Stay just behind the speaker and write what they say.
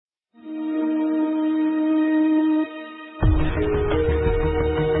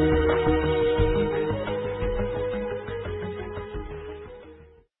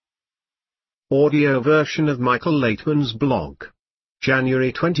audio version of Michael Laitman's blog.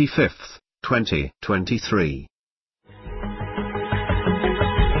 January 25, 2023.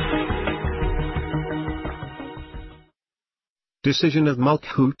 Decision of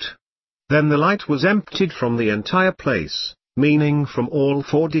Malkuth. Then the light was emptied from the entire place, meaning from all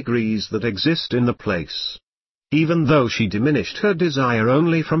 4 degrees that exist in the place. Even though she diminished her desire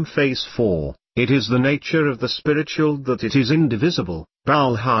only from phase 4, it is the nature of the spiritual that it is indivisible.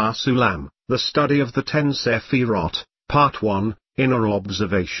 Baal HaSulam, the study of the 10 Sephirot, Part 1, Inner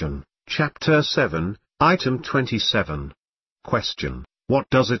Observation, Chapter 7, Item 27. Question: what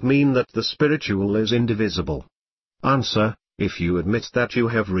does it mean that the spiritual is indivisible? Answer: if you admit that you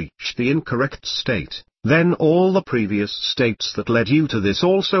have reached the incorrect state, then all the previous states that led you to this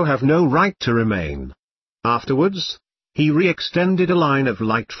also have no right to remain. Afterwards, he re-extended a line of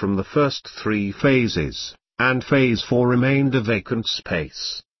light from the first 3 phases, and phase 4 remained a vacant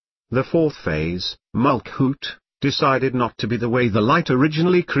space. The 4th phase, Malkuth, decided not to be the way the light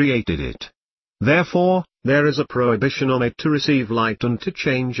originally created it. Therefore, there is a prohibition on it to receive light and to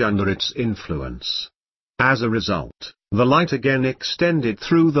change under its influence. As a result, the light again extended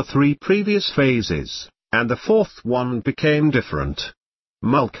through the 3 previous phases, and the 4th one became different.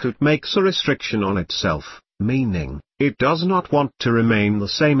 Malkuth makes a restriction on itself, meaning, it does not want to remain the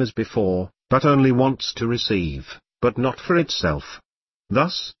same as before, but only wants to receive, but not for itself.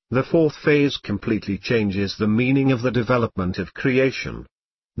 Thus, the 4th phase completely changes the meaning of the development of creation.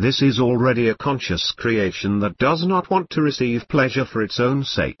 This is already a conscious creation that does not want to receive pleasure for its own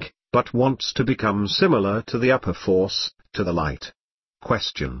sake, but wants to become similar to the upper force, to the light.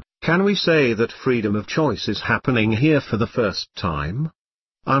 Question: can we say that freedom of choice is happening here for the first time?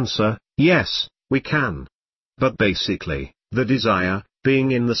 Answer: yes, we can. But basically, the desire,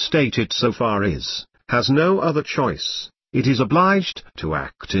 being in the state it so far is, has no other choice, it is obliged to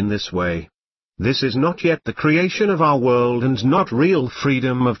act in this way. This is not yet the creation of our world and not real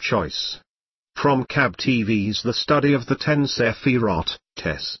freedom of choice. From Cab TV's The Study of the 10 Sephirot,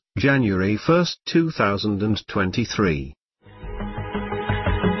 TES, January 1, 2023.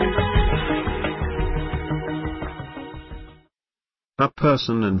 A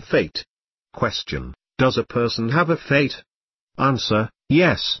person and fate. Question: does a person have a fate? Answer: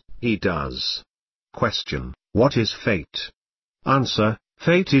 yes, he does. Question: what is fate? Answer: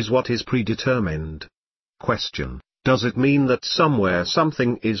 fate is what is predetermined. Question: does it mean that somewhere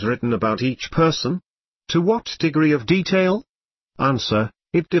something is written about each person? To what degree of detail? Answer: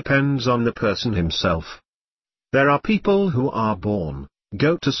 it depends on the person himself. There are people who are born,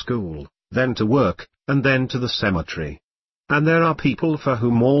 go to school, then to work, and then to the cemetery. And there are people for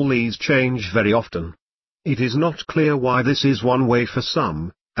whom all these change very often. It is not clear why this is one way for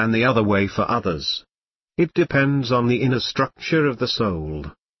some, and the other way for others. It depends on the inner structure of the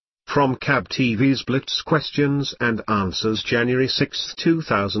soul. From Cab TV's Blitz Questions and Answers, January 6,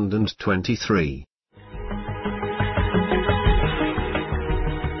 2023.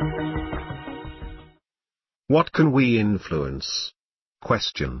 What can we influence?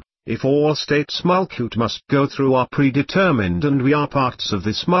 Question: if all states Malkuth must go through are predetermined and we are parts of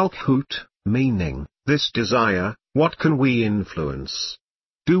this Malkuth, meaning, this desire, what can we influence?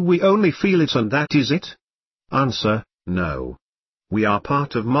 Do we only feel it and that is it? Answer: no. We are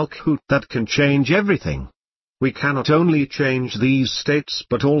part of Malkuth that can change everything. We cannot only change these states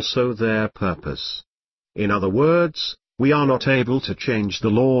but also their purpose. In other words, we are not able to change the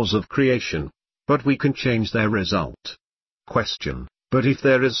laws of creation, but we can change their result. Question: but if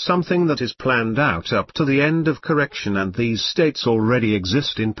there is something that is planned out up to the end of correction and these states already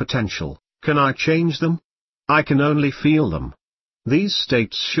exist in potential, can I change them? I can only feel them. These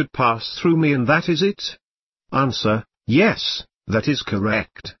states should pass through me and that is it? Answer: yes, that is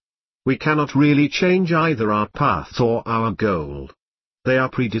correct. We cannot really change either our path or our goal. They are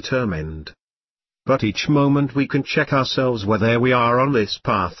predetermined. But each moment we can check ourselves whether we are on this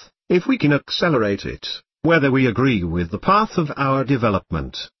path, if we can accelerate it, whether we agree with the path of our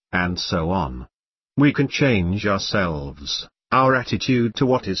development, and so on. We can change ourselves, our attitude to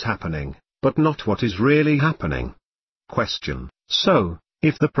what is happening, but not what is really happening. Question: so,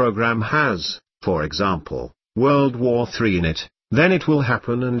 if the program has, for example, World War III in it, then it will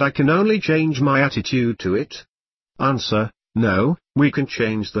happen and I can only change my attitude to it? Answer: no, we can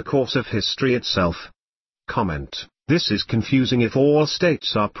change the course of history itself. Comment: this is confusing if all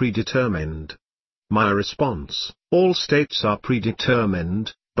states are predetermined. My response: all states are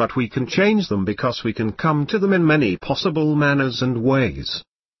predetermined, but we can change them because we can come to them in many possible manners and ways.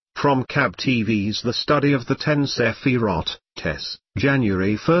 From Cab TV's The Study of the 10 Sephirot, TES,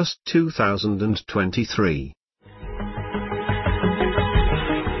 January 1, 2023.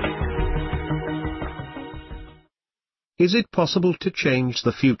 Is it possible to change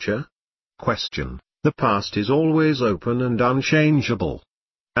the future? Question. The past is always open and unchangeable.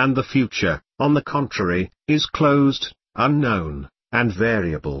 And the future, on the contrary, is closed, unknown, and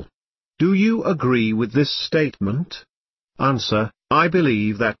variable. Do you agree with this statement? Answer. I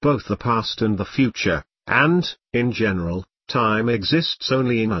believe that both the past and the future, and, in general, time exists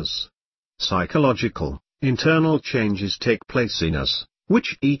only in us. Psychological, internal changes take place in us,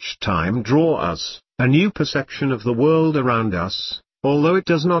 which each time draw us a new perception of the world around us, although it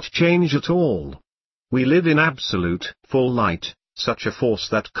does not change at all. We live in absolute, full light, such a force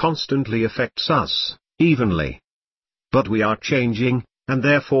that constantly affects us, evenly. But we are changing, and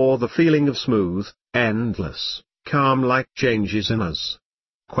therefore the feeling of smooth, endless, calm light changes in us.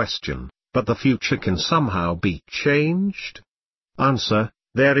 Question. But the future can somehow be changed? Answer.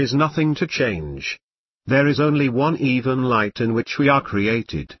 There is nothing to change. There is only one even light in which we are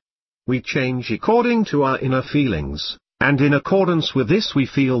created. We change according to our inner feelings, and in accordance with this we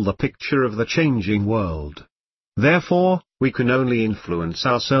feel the picture of the changing world. Therefore, we can only influence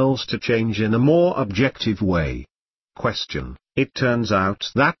ourselves to change in a more objective way. Question. It turns out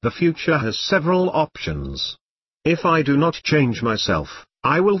that the future has several options. If I do not change myself,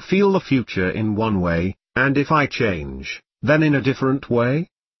 I will feel the future in one way, and if I change, then in a different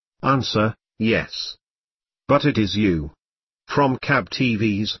way? Answer. Yes. But it is you. From CAB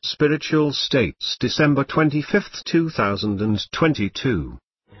TV's Spiritual States, December 25, 2022.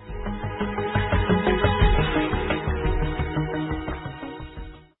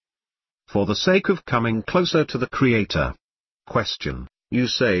 For the sake of coming closer to the Creator. Question. You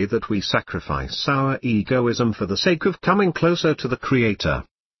say that we sacrifice our egoism for the sake of coming closer to the Creator.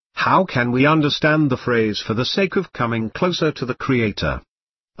 How can we understand the phrase for the sake of coming closer to the Creator?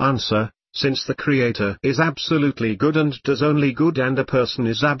 Answer. Since the Creator is absolutely good and does only good and a person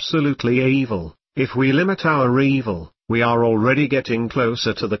is absolutely evil, if we limit our evil, we are already getting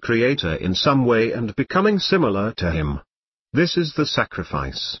closer to the Creator in some way and becoming similar to Him. This is the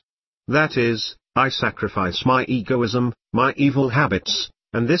sacrifice. That is, I sacrifice my egoism, my evil habits,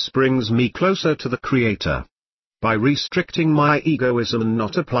 and this brings me closer to the Creator. By restricting my egoism and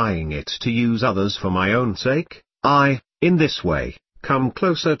not applying it to use others for my own sake, I, in this way, come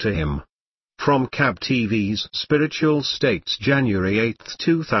closer to Him. From CAB TV's Spiritual States, January 8,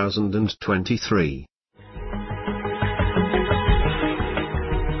 2023.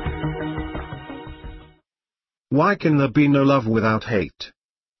 Why can there be no love without hate?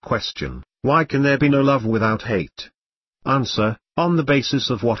 Question. Why can there be no love without hate? Answer. On the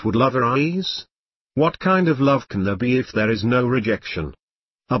basis of what would love arise? What kind of love can there be if there is no rejection?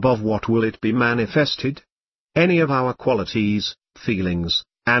 Above what will it be manifested? Any of our qualities, feelings,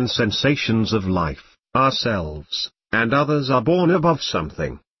 and sensations of life, ourselves, and others are born above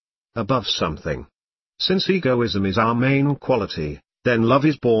something. Above something. Since egoism is our main quality, then love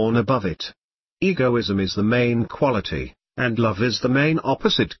is born above it. Egoism is the main quality, and love is the main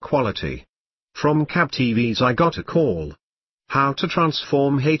opposite quality. From CAB TV's I Got a Call. How to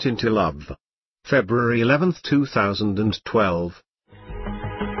Transform Hate into Love. February 11, 2012.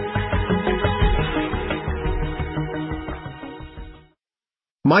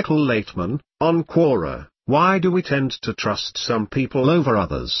 Michael Laitman, on Quora. Why do we tend to trust some people over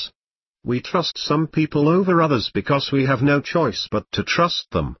others? We trust some people over others because we have no choice but to trust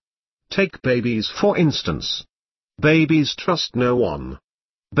them. Take babies for instance. Babies trust no one.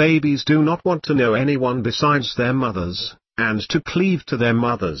 Babies do not want to know anyone besides their mothers, and to cleave to their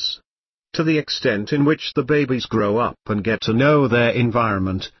mothers. To the extent in which the babies grow up and get to know their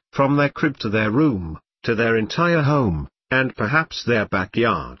environment, from their crib to their room, to their entire home, and perhaps their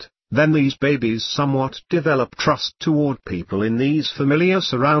backyard, then these babies somewhat develop trust toward people in these familiar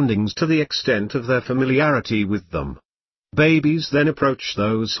surroundings to the extent of their familiarity with them. Babies then approach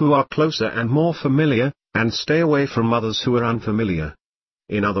those who are closer and more familiar, and stay away from others who are unfamiliar.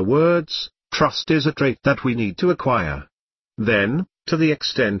 In other words, trust is a trait that we need to acquire. Then, to the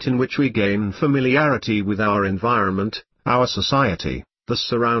extent in which we gain familiarity with our environment, our society, the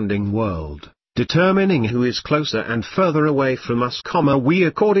surrounding world, determining who is closer and further away from us, we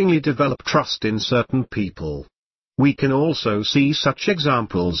accordingly develop trust in certain people. We can also see such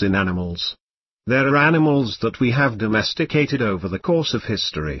examples in animals. There are animals that we have domesticated over the course of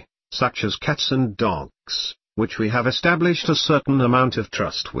history, such as cats and dogs, which we have established a certain amount of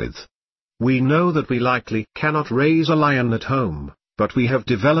trust with. We know that we likely cannot raise a lion at home, but we have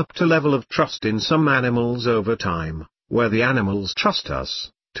developed a level of trust in some animals over time, where the animals trust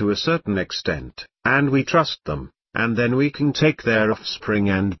us, to a certain extent, and we trust them, and then we can take their offspring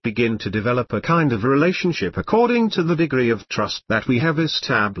and begin to develop a kind of relationship according to the degree of trust that we have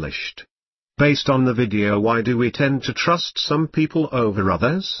established. Based on the video, why do we tend to trust some people over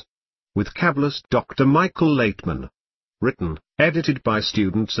others? With Kabbalist Dr. Michael Laitman. Written, edited by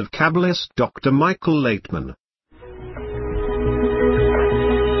students of Kabbalist Dr. Michael Laitman.